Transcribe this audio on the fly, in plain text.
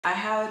I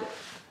had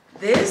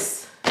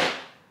this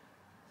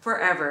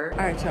forever.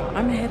 All right, y'all,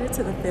 I'm headed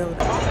to the field.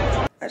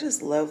 I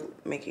just love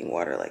making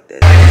water like this.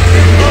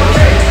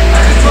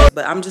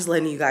 But I'm just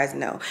letting you guys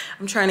know.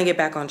 I'm trying to get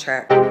back on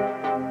track.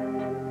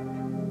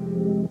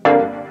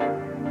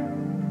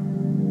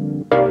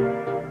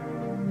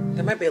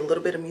 There might be a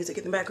little bit of music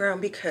in the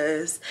background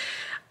because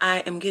I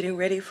am getting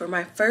ready for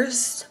my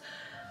first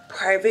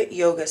private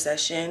yoga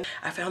session.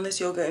 I found this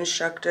yoga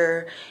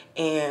instructor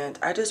and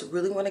I just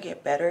really want to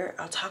get better.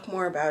 I'll talk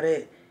more about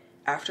it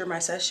after my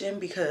session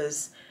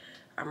because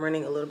I'm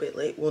running a little bit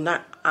late. Well,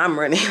 not I'm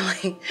running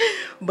late,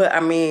 but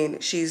I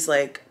mean, she's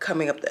like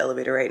coming up the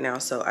elevator right now.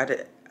 So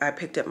I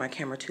picked up my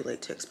camera too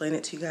late to explain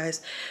it to you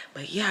guys.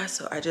 But yeah,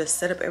 so I just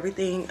set up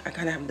everything. I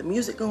kind of have the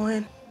music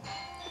going.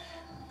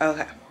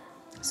 Okay,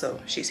 so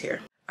she's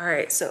here. All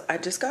right, so I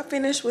just got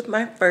finished with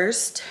my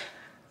first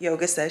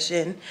yoga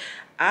session.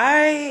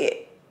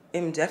 I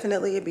am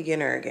definitely a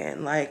beginner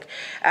again. Like,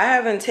 I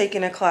haven't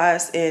taken a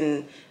class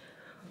in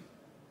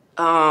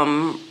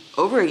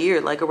over a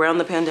year. Like, around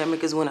the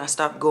pandemic is when I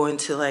stopped going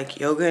to like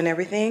yoga and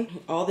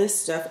everything. All this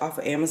stuff off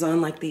of Amazon,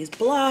 like these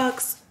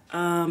blocks,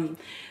 the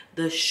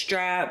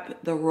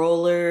strap, the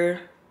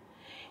roller,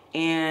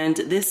 and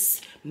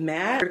this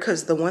mat,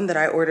 because the one that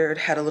I ordered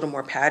had a little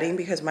more padding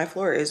because my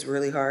floor is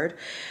really hard.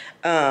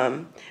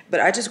 But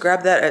I just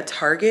grabbed that at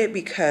Target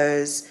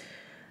because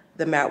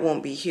the mat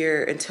won't be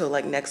here until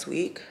like next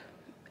week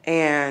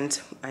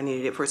and I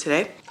needed it for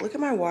today. Look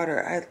at my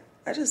water.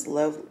 I just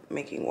love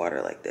making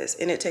water like this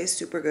and it tastes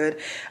super good.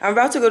 I'm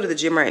about to go to the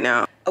gym right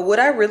now. What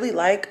I really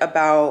like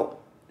about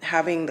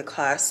having the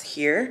class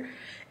here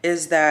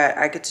is that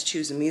I get to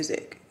choose the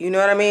music. You know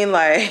what I mean?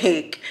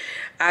 Like,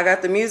 I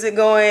got the music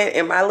going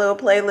and my little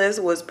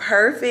playlist was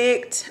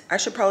perfect. I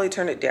should probably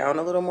turn it down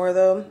a little more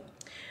though.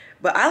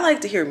 But I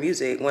like to hear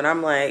music when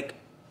I'm like,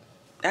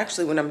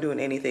 actually when I'm doing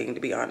anything, to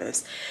be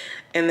honest.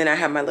 And then I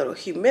have my little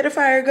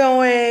humidifier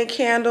going,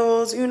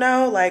 candles, you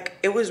know, like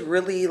it was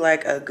really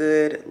like a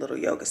good little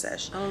yoga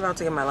session. I'm about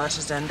to get my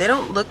lashes done. They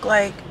don't look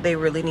like they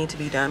really need to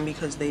be done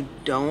because they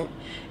don't.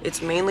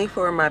 It's mainly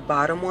for my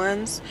bottom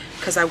ones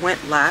because I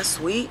went last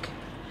week.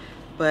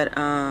 But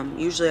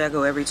usually I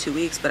go every 2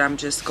 weeks, but I'm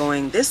just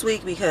going this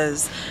week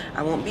because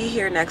I won't be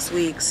here next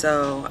week.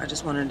 So I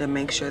just wanted to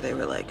make sure they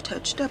were like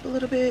touched up a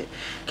little bit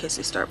in case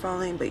they start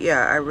falling. But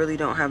yeah, I really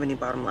don't have any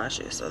bottom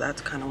lashes. So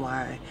that's kind of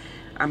why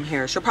I'm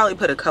here. She'll probably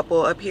put a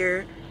couple up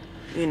here,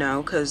 you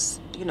know, because,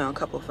 you know, a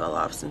couple fell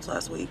off since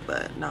last week,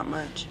 but not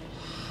much.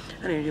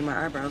 I need to do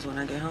my eyebrows when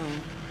I get home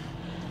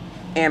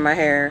and my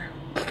hair.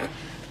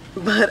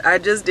 But I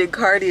just did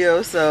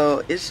cardio,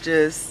 so it's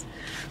just,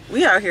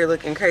 we out here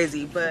looking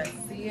crazy. But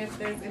see if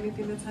there's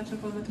anything to touch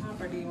up on the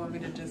top, or do you want me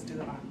to just do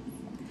the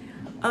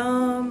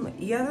bottom?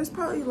 Yeah, there's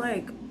probably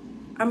like,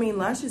 I mean,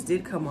 lashes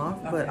did come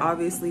off, okay, but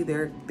obviously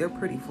they're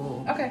pretty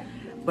full. Okay.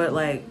 But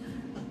like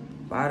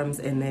bottoms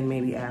and then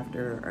maybe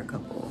after a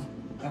couple.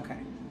 Okay.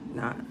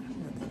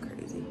 Nothing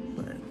crazy,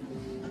 but.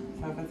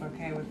 So if it's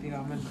okay with you,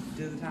 I'm gonna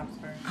do the tops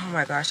first. Oh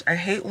my gosh, I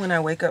hate when I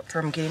wake up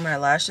from getting my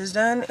lashes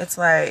done. It's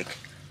like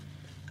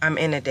I'm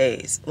in a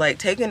daze. Like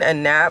taking a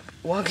nap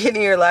while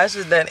getting your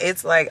lashes done,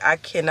 it's like I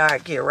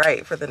cannot get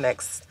right for the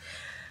next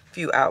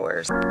few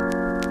hours.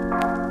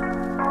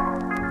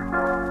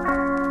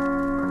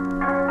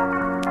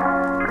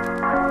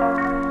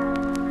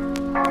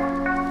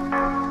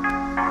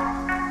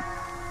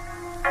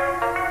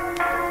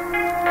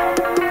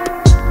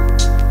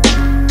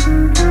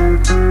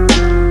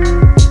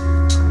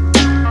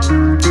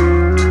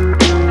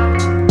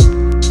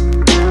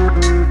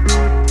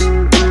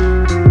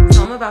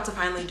 To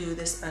finally do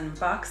this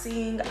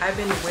unboxing. I've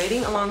been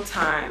waiting a long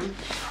time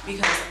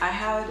because I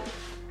had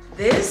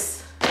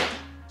this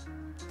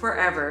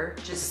forever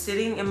just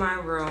sitting in my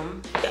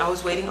room. I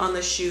was waiting on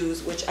the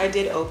shoes, which I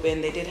did open.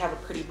 They did have a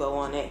pretty bow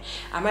on it.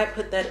 I might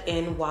put that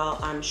in while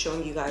I'm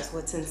showing you guys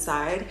what's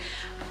inside,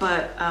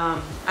 but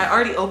I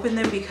already opened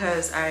them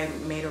because I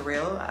made a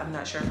reel. I'm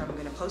not sure if I'm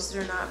gonna post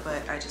it or not,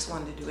 but I just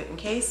wanted to do it in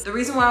case. The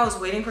reason why I was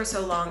waiting for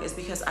so long is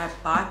because I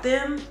bought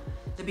them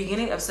the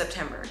beginning of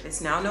September.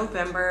 It's now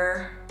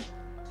November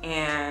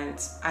and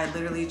I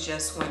literally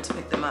just went to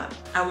pick them up.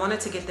 I wanted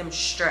to get them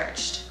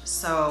stretched,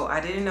 so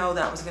I didn't know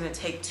that was gonna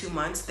take 2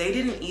 months. They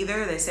didn't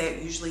either. They say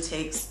it usually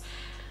takes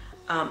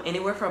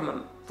anywhere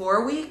from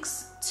 4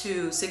 weeks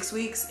to 6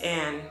 weeks,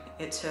 and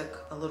it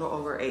took a little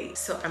over 8.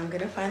 So I'm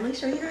gonna finally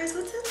show you guys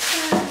what's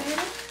inside.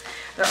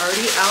 They're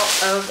already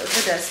out of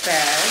the dust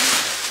bag,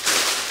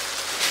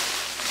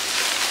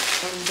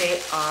 and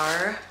they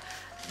are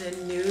the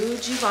new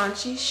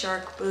Givenchy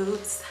shark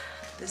boots.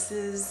 This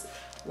is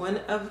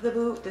one of the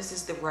boot. This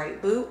is the right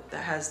boot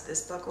that has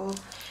this buckle,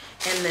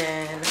 and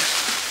then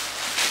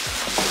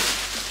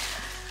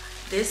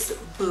this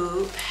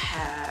boot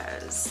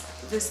has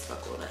this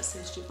buckle that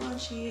says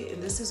Givenchy,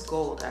 and this is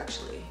gold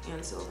actually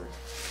and silver.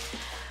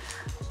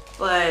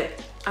 But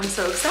I'm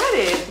so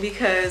excited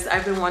because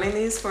I've been wanting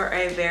these for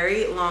a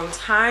very long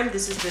time.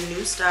 This is the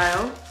new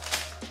style,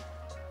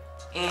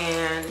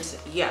 and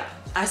yeah,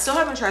 I still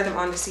haven't tried them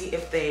on to see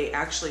if they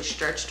actually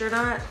stretched or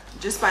not,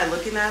 just by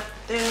looking at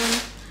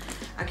them,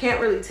 I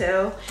can't really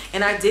tell.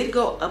 And I did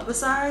go up a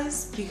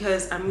size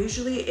because I'm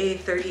usually a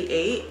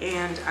 38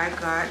 and I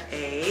got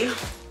a,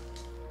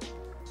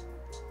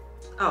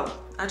 oh,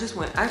 I just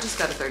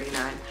got a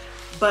 39.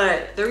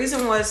 But the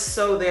reason was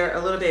so they're a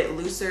little bit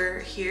looser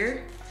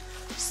here.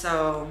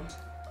 So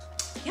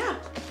yeah,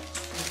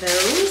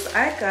 those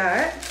I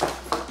got.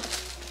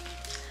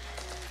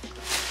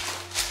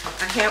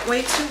 I can't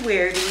wait to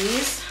wear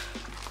these.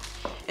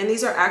 And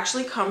these are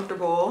actually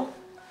comfortable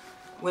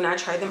when I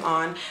try them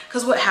on.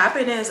 Because what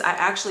happened is I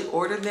actually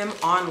ordered them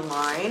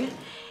online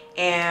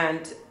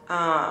and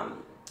I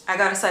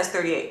got a size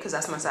 38 because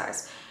that's my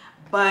size.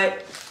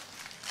 But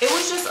it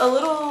was just a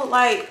little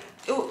like,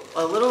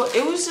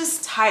 it was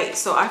just tight.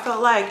 So I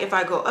felt like if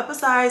I go up a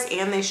size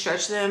and they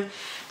stretch them,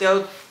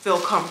 they'll feel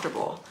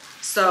comfortable.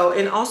 So,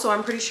 and also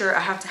I'm pretty sure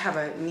I have to have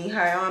a knee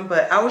high on,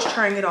 but I was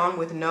trying it on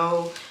with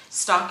no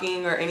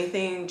stocking or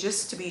anything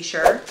just to be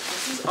sure.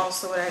 This is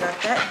also what I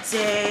got that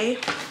day.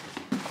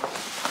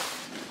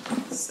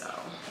 So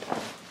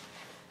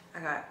I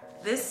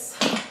got this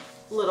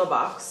little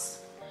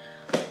box.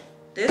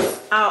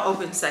 This I'll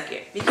open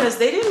second because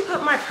they didn't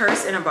put my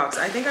purse in a box.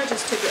 I think I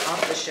just took it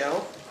off the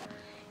shelf.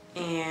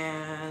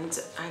 And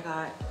I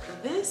got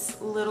this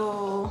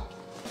little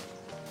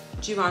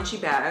Givenchy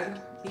bag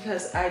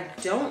because I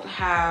don't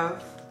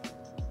have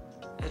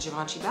a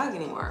Givenchy bag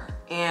anymore.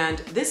 And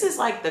this is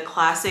like the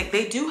classic.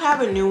 They do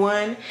have a new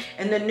one,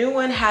 and the new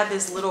one had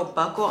this little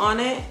buckle on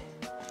it.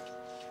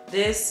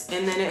 This,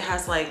 and then it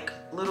has like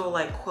little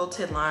like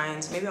quilted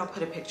lines. Maybe I'll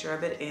put a picture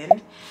of it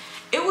in.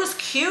 It was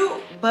cute,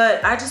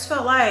 but I just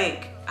felt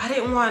like I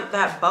didn't want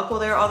that buckle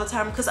there all the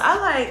time because I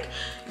like,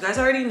 you guys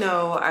already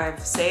know, I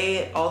say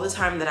it all the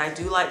time that I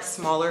do like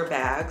smaller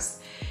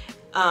bags.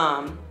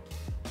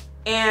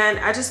 And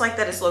I just like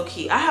that it's low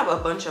key. I have a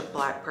bunch of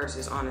black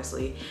purses,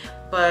 honestly,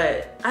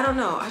 but I don't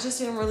know. I just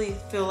didn't really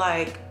feel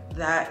like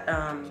that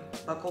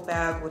buckle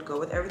bag would go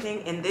with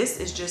everything. And this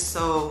is just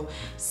so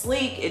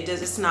sleek.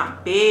 It's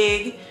not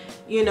big.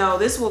 You know,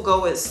 this will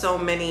go with so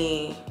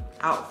many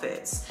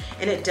outfits.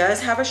 And it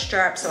does have a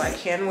strap so I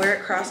can wear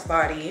it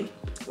crossbody,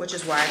 which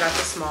is why I got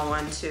the small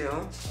one too.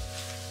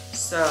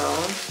 So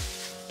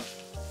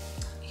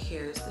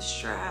here's the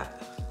strap.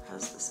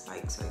 Has the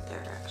spikes right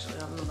there actually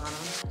on the bottom.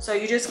 So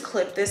you just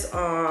clip this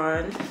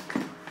on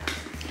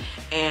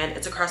and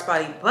it's a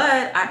crossbody.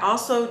 But I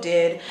also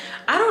did,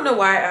 I don't know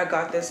why I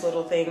got this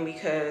little thing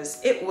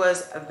because it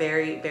was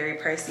very, very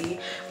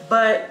pricey.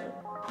 But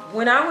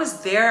when I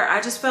was there,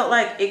 I just felt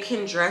like it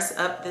can dress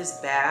up this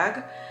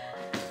bag.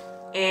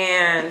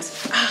 And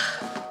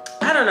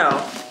I don't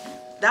know.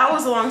 That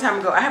was a long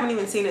time ago. I haven't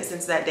even seen it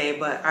since that day,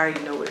 but I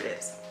already know what it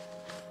is.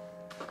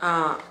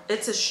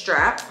 It's a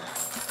strap.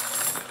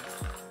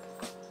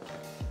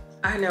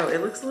 I know, it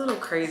looks a little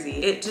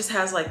crazy. It just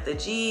has like the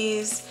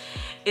G's.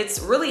 It's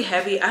really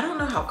heavy. I don't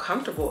know how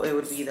comfortable it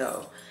would be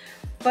though.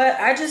 But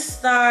I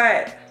just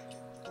thought,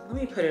 let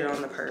me put it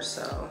on the purse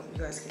so you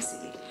guys can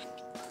see.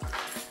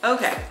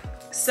 Okay,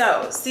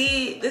 so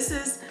see, this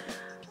is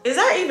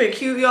that even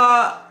cute,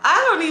 y'all?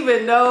 I don't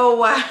even know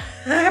why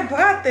I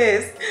bought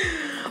this.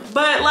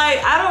 But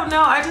like, I don't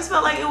know. I just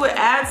felt like it would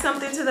add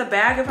something to the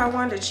bag if I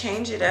wanted to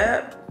change it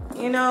up,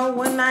 you know,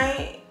 one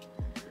night.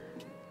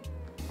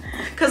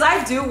 Cause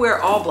I do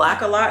wear all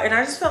black a lot, and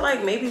I just felt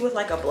like maybe with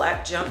like a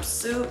black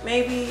jumpsuit,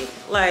 maybe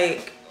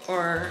like,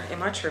 or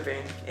am I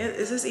tripping?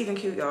 Is this even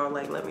cute, y'all?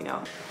 Like, let me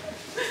know.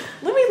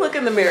 Let me look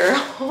in the mirror.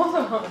 Hold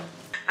on.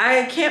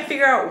 I can't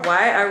figure out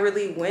why I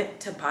really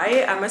went to buy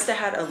it. I must have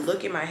had a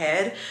look in my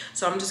head,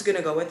 so I'm just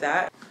gonna go with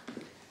that.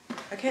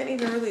 I can't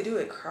even really do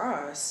it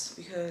cross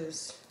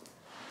because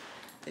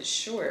it's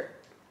short.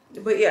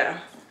 But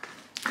yeah,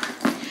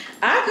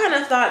 I kind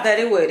of thought that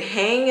it would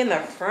hang in the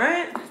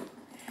front.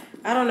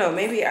 I don't know,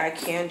 maybe I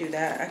can do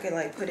that. I could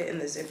like put it in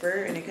the zipper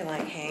and it can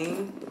like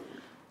hang,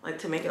 like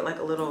to make it like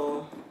a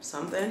little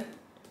something.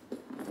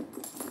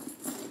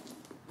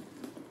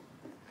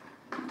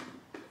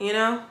 You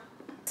know?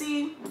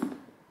 See?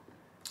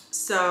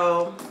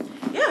 So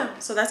yeah,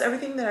 so that's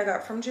everything that I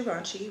got from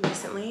Givenchy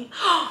recently.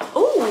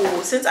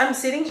 Oh, since I'm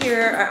sitting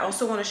here, I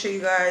also want to show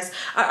you guys,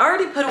 I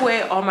already put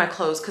away all my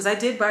clothes because I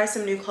did buy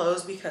some new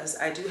clothes because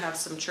I do have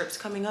some trips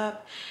coming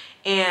up.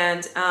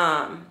 And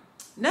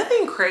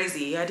nothing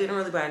crazy. I didn't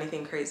really buy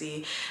anything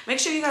crazy. Make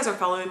sure you guys are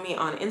following me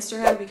on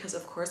Instagram because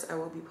of course I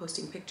will be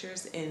posting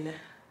pictures in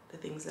the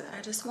things that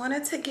I just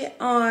wanted to get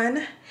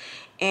on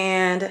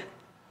and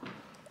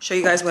show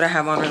you guys what I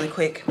have on really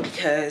quick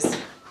because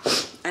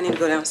I need to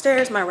go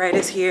downstairs. My ride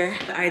is here.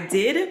 I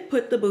did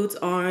put the boots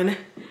on.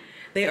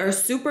 They are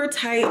super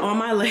tight on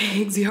my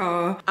legs,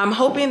 y'all. I'm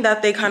hoping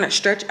that they kind of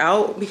stretch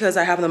out because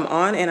I have them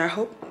on, and I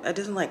hope it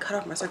doesn't like cut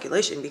off my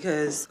circulation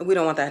because we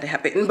don't want that to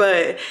happen.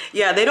 But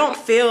yeah, they don't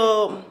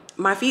feel,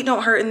 my feet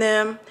don't hurt in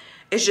them.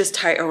 It's just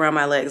tight around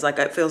my legs. Like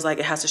it feels like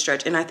it has to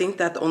stretch. And I think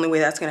that the only way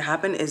that's gonna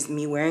happen is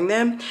me wearing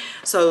them.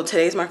 So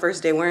today's my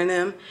first day wearing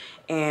them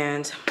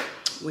and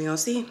we gonna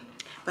see.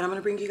 but I'm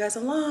gonna bring you guys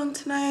along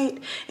tonight.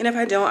 And if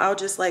I don't, I'll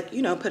just like,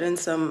 you know, put in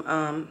some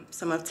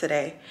of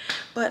today.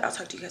 But I'll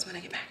talk to you guys when I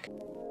get back.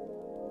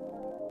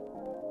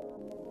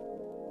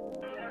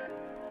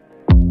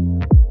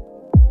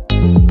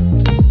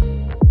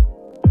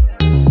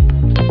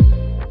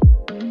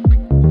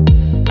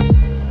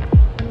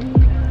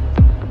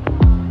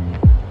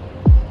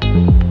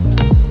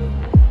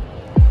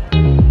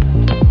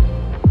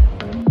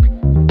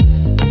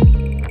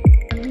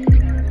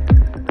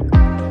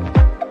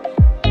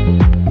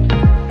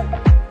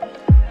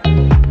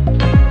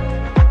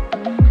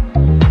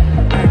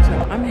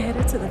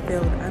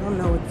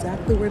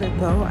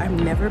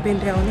 Been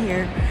down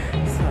here,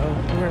 so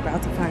we're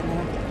about to find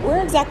out.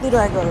 Where exactly do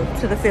I go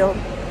to the field?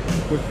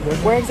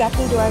 Where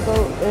exactly do I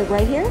go?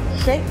 Right here?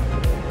 Straight?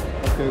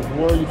 Okay,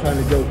 where are you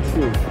trying to go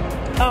to?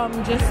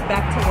 Just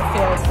back to the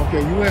field.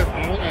 Okay, you have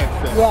all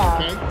access. Yeah.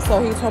 Okay?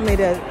 So he told me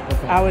that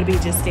I would be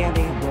just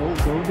standing. Go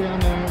down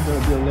there.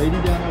 There'll be a lady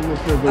down there with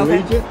her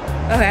collegiate.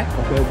 Okay.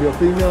 Okay, there'll be a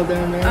female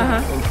down there.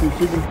 And see if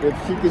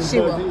she can she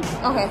will.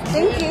 Okay,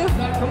 thank you.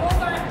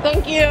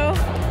 Thank you.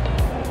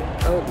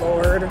 Oh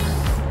Lord.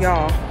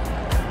 Y'all.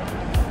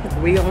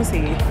 We gonna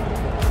see.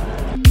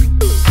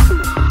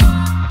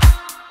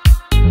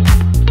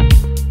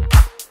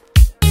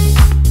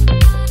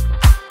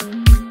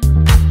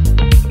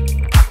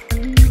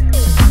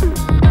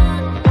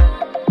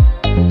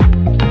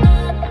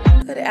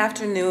 Good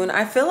afternoon.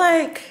 I feel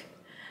like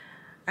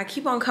I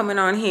keep on coming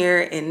on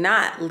here and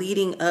not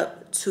leading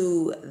up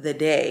to the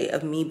day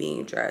of me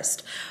being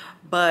dressed,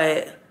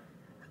 but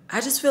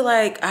I just feel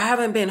like I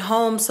haven't been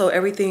home, so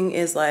everything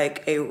is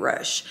like a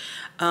rush.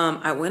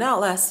 I went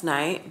out last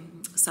night,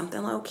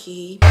 something low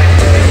key, a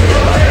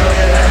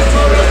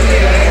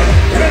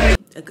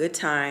good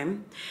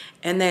time.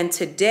 And then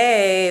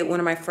today, one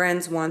of my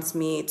friends wants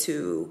me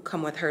to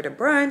come with her to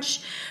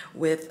brunch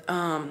with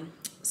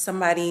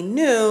somebody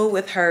new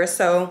with her.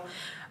 So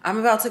I'm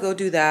about to go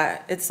do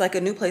that. It's like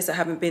a new place I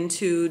haven't been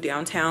to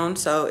downtown.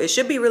 So it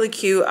should be really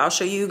cute. I'll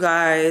show you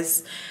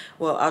guys.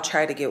 Well, I'll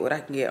try to get what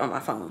I can get on my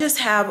phone. Just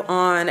have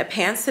on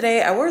pants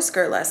today. I wore a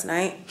skirt last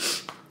night.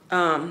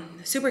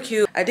 Super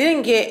cute. I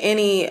didn't get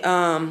any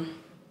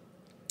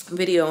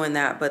video in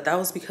that, but that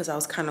was because I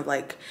was kind of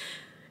like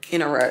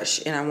in a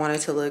rush and I wanted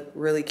to look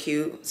really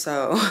cute.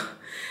 So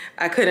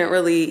I couldn't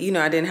really, you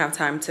know, I didn't have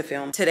time to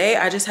film. Today,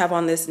 I just have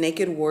on this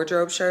naked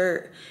wardrobe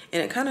shirt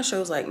and it kind of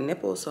shows like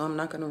nipples, so I'm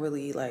not gonna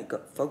really like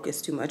focus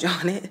too much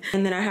on it.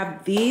 And then I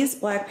have these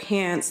black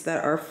pants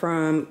that are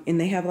from, and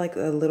they have like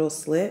a little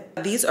slit.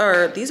 These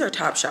are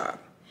Topshop.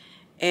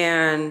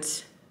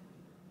 And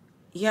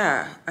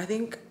yeah, I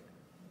think,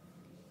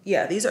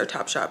 yeah, these are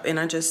Topshop, and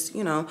I just,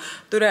 you know,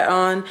 threw that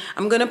on.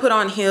 I'm gonna put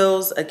on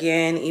heels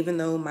again, even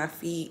though my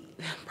feet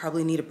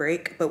probably need a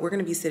break, but we're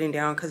gonna be sitting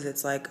down because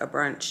it's like a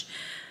brunch,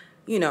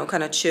 you know,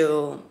 kind of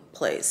chill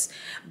place.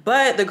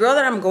 But the girl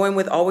that I'm going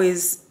with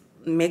always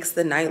makes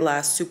the night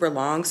last super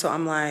long, so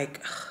I'm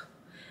like, ugh,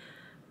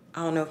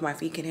 I don't know if my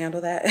feet can handle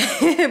that,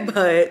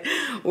 but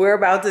we're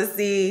about to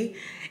see.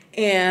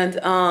 And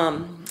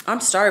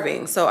I'm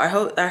starving, so I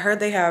heard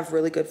they have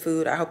really good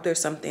food. I hope there's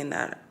something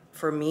that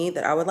for me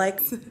that I would like.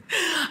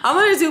 I'm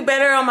gonna do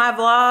better on my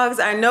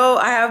vlogs. I know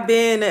I have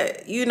been,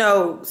 you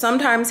know,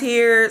 sometimes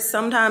here,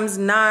 sometimes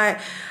not.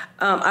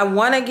 I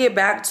want to get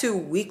back to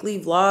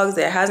weekly vlogs.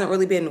 It hasn't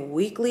really been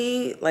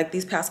weekly like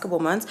these past couple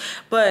months,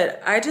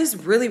 but I just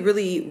really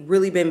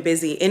been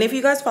busy. And if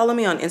you guys follow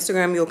me on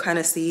Instagram, you'll kind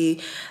of see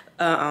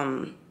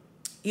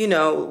you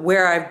know,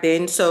 where I've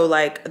been. So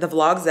like the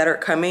vlogs that are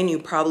coming, you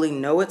probably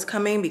know it's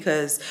coming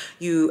because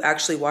you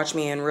actually watch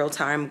me in real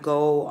time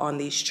go on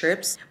these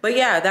trips. But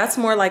yeah, that's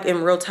more like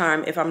in real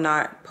time if I'm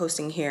not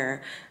posting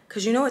here,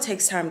 because you know it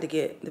takes time to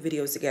get the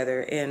videos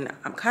together, and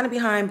I'm kind of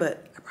behind,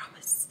 but I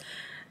promise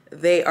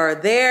they are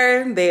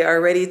there, they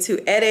are ready to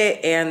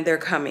edit, and they're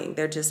coming.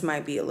 There just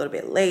might be a little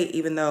bit late,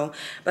 even though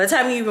by the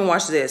time you even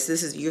watch this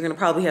is, you're gonna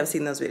probably have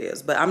seen those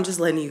videos, but I'm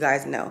just letting you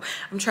guys know.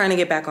 I'm trying to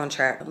get back on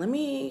track. Let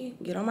me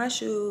get on my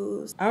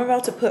shoes. I'm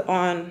about to put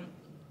on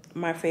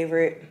my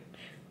favorite,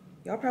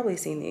 y'all probably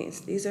seen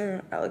these. These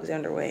are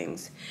Alexander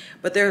Wangs,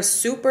 but they're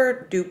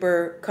super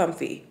duper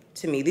comfy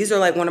to me. These are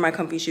like one of my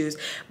comfy shoes,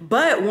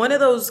 but one of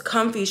those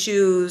comfy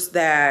shoes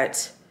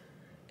that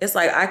it's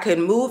like I could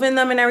move in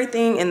them and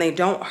everything and they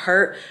don't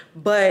hurt,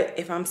 but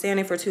if I'm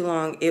standing for too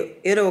long,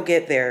 it'll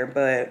get there.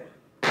 But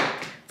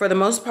for the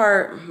most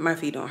part, my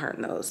feet don't hurt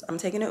in those. I'm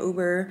taking an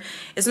Uber.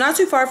 It's not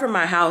too far from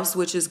my house,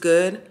 which is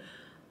good.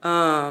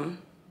 Yeah,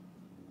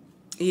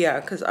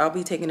 because I'll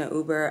be taking an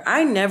Uber.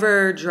 I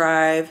never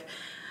drive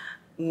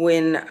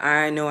when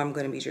I know I'm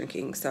gonna be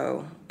drinking.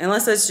 So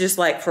unless it's just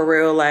like for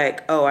real,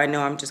 like, oh, I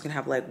know I'm just gonna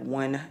have like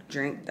one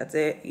drink, that's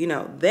it, you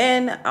know,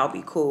 then I'll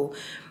be cool.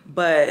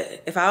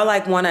 But if I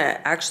like want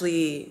to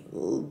actually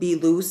be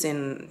loose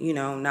and, you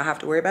know, not have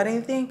to worry about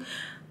anything,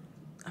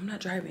 I'm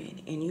not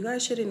driving, and you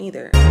guys shouldn't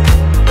either.